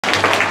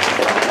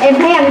Em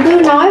thấy anh cứ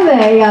nói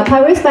về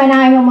Paris by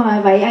Night không à.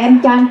 Vậy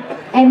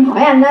em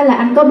hỏi anh đó là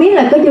anh có biết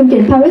là cái chương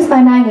trình Paris by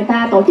Night người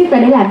ta tổ chức ra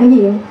để làm cái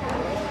gì không?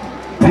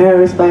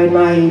 Paris by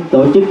Night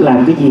tổ chức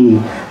làm cái gì?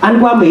 Anh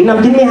qua Mỹ năm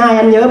 92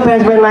 anh nhớ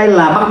Paris by Night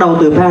là bắt đầu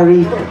từ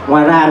Paris.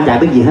 Ngoài ra anh chả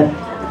biết gì hết.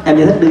 Em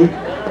giải thích đi.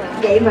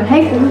 Vậy mà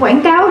thấy cũng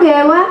quảng cáo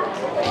ghê quá.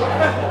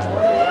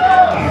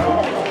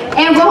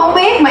 Em cũng không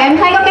biết mà em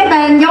thấy có cái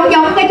tên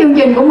giống cái chương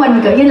trình của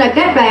mình, kiểu như là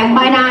KetDoan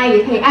Banquet.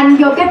 Vậy thì anh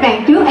vô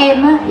KetDoan trước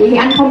em á, vậy thì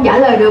anh không trả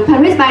lời được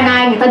Paris by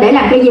Night người ta để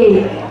làm cái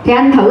gì. Thì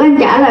anh thử anh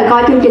trả lời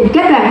coi chương trình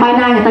KetDoan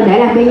Banquet người ta để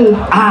làm cái gì.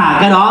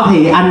 Cái đó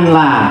thì anh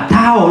là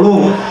thao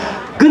luôn.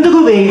 Kính thưa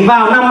quý vị,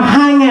 vào năm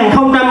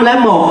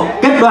 2001,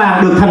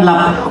 KetDoan được thành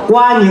lập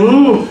qua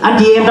những anh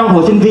chị em trong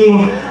hội sinh viên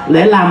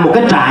để làm một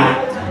cái trại.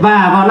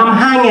 Và vào năm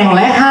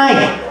 2002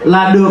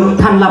 là được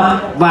thành lập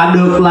và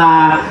được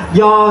là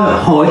do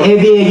hội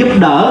EVA giúp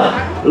đỡ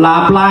là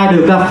apply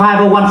được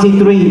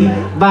 501c3.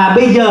 Và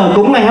bây giờ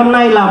cũng ngày hôm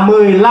nay là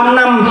 15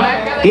 năm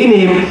kỷ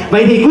niệm.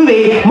 Vậy thì quý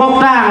vị một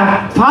tràng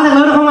pháo thật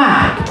lớn được không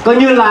ạ? Coi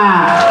như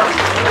là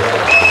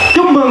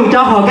chúc mừng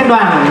cho hội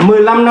KetDoan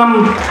 15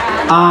 năm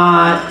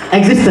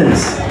existence.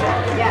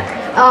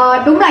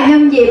 Đúng là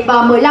nhân dịp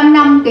 15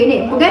 năm kỷ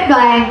niệm của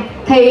KetDoan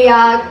thì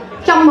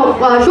trong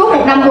suốt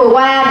một năm vừa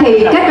qua thì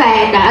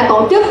KetDoan đã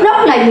tổ chức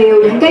rất là nhiều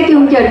những cái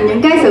chương trình,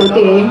 những cái sự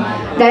kiện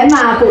để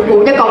mà phục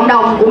vụ cho cộng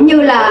đồng, cũng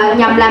như là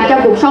nhằm làm cho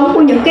cuộc sống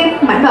của những cái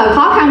mảnh đời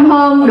khó khăn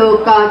hơn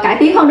được cải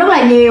tiến hơn rất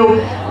là nhiều.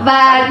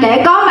 Và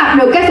để có mặt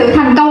được cái sự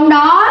thành công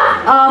đó,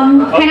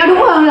 hay nói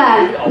đúng hơn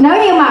là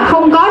nếu như mà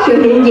không có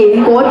sự hiện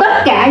diện của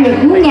tất cả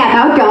những nhà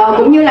bảo trợ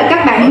cũng như là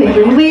các bạn thiện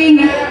nguyện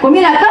viên cũng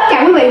như là tất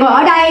cả quý vị ngồi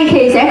ở đây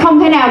thì sẽ không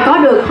thể nào có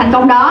được thành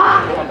công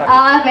đó.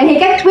 Vậy thì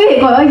các quý vị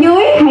ngồi ở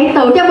dưới hãy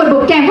tự cho mình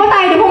một tràng pháo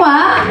tay được không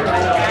ạ?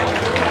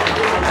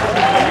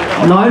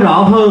 Nói rõ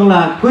hơn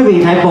là quý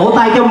vị hãy vỗ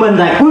tay cho mình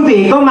là quý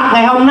vị có mặt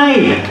ngày hôm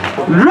nay.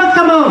 Rất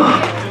cảm ơn.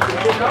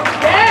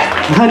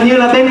 Hình như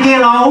là bên kia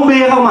lo uống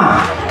bia không à?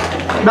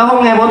 Đâu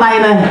không nghe vỗ tay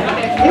này.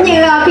 Giống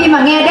như khi mà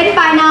nghe đến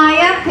By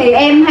Night á, thì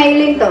em hay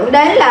liên tưởng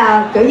đến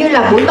là kiểu như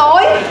là buổi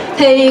tối.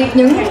 Thì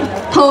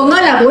thường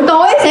á là buổi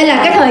tối sẽ là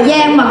cái thời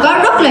gian mà có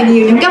rất là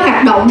nhiều những cái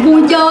hoạt động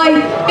vui chơi.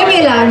 Giống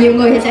như là nhiều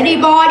người thì sẽ đi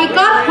bar, đi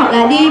club hoặc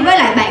là đi với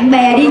lại bạn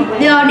bè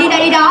đi đây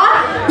đi đó.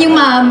 Nhưng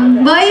mà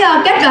với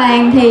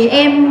KetDoan thì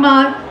em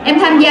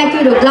tham gia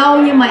chưa được lâu,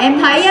 nhưng mà em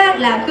thấy á,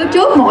 là cứ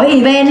trước mỗi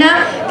event á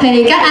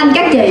thì các anh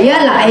các chị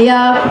á, lại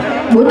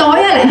buổi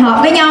tối á, lại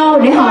họp với nhau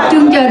để họp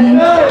chương trình,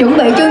 chuẩn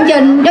bị chương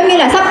trình. Giống như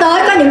là sắp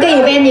tới có những cái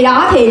event gì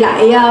đó thì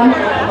lại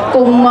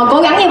cùng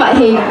cố gắng như vậy,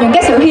 thì những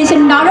cái sự hy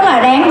sinh đó rất là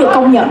đáng được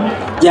công nhận.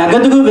 Dạ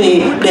kính thưa quý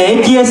vị,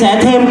 để chia sẻ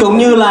thêm cũng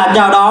như là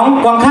chào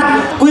đón quan khách,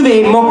 quý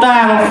vị một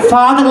tràng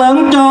pháo thật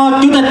lớn cho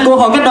chủ tịch của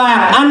hội KetDoan,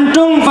 anh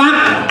Trung Pham.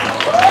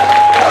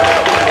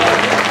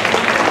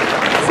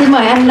 Xin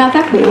mời anh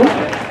phát biểu.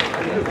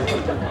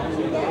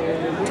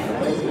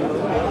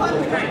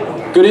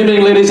 Good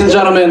evening, ladies and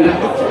gentlemen.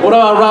 What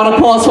a round of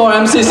applause for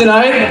MC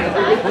tonight.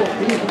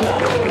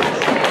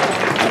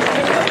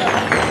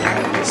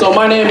 So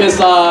my name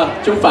is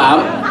Trung Pham.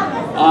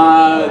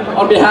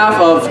 On behalf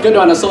of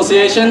KetDoan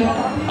Association,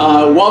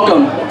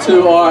 welcome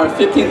to our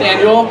 15th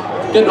annual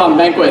KetDoan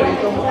Banquet.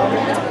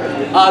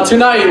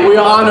 Tonight, we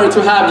are honored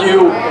to have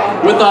you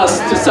with us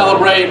to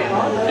celebrate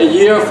a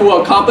year full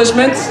of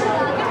accomplishments,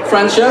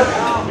 friendship,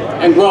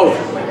 and growth.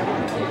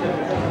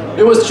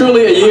 It was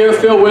truly a year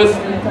filled with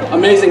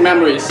amazing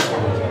memories.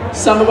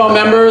 Some of our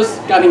members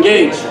got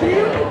engaged.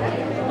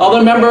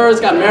 Other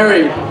members got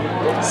married.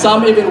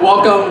 Some even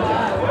welcomed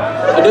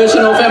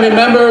additional family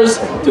members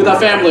to their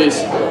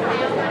families.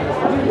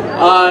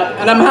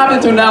 And I'm happy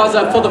to announce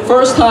that for the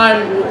first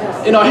time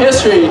in our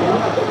history,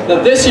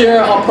 that this year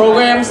our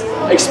programs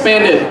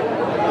expanded.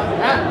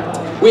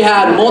 We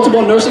had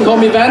multiple nursing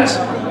home events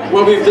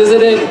where we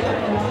visited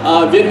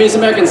Vietnamese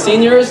American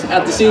seniors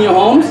at the senior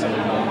homes.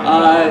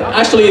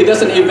 Actually,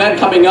 there's an event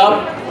coming up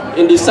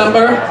in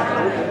December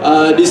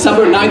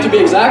 9th to be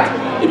exact.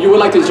 If you would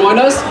like to join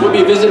us, we'll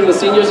be visiting the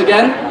seniors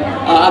again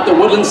at the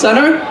Woodland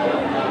Center.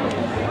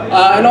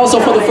 And also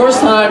for the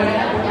first time,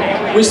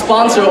 we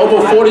sponsor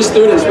over 40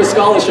 students with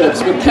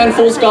scholarships, with 10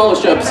 full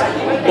scholarships,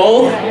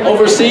 both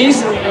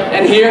overseas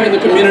and here in the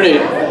community.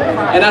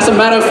 And as a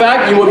matter of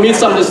fact, you will meet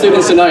some of the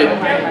students tonight.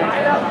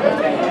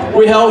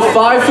 We held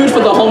 5 Food for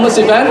the Homeless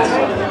event.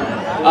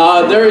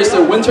 There is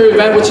a winter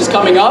event which is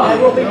coming up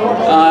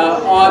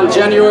on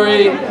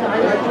January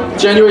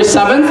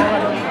 7th.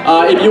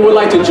 If you would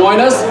like to join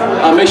us,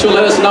 make sure to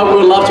let us know. We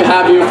would love to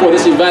have you for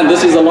this event.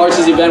 This is the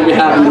largest event we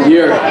have in the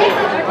year.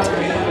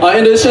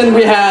 In addition,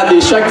 we had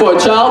the Check for a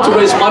Child to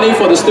raise money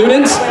for the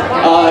students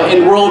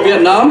in rural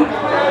Vietnam.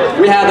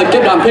 We had the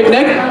KetDoan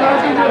Picnic,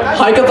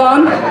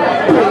 Hike-a-thon.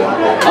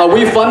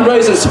 We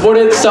fundraised and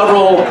supported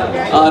several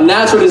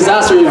natural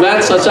disaster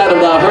events, such as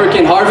the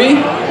Hurricane Harvey,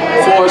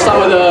 for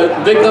some of the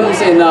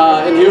victims in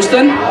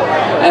Houston.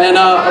 And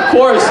of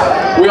course,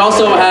 we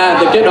also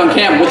had the KetDoan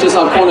Camp, which is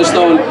our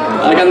cornerstone.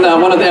 Again,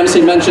 one of the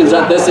MC mentions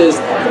that this is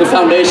the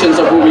foundations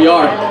of who we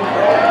are.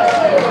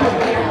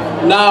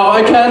 Now,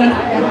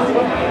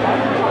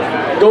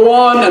 go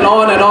on and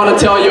on and on and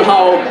tell you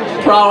how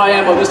proud I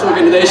am of this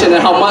organization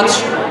and how much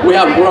we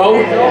have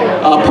grown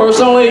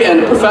personally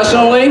and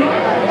professionally.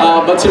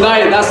 But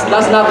tonight,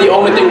 that's not the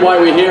only thing why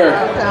we're here.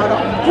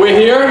 We're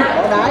here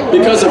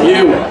because of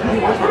you.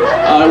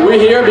 We're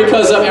here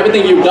because of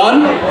everything you've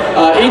done.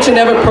 Each and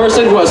every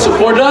person who has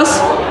supported us,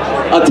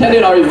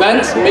 attended our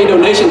events, made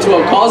donations to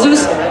our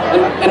causes,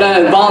 and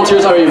then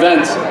volunteers our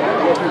events.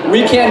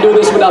 We can't do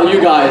this without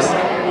you guys.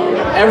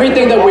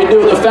 Everything that we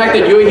do, the fact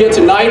that you're here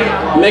tonight,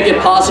 make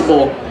it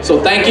possible.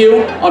 So thank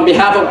you on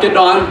behalf of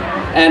KetDoan,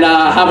 and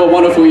have a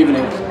wonderful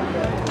evening.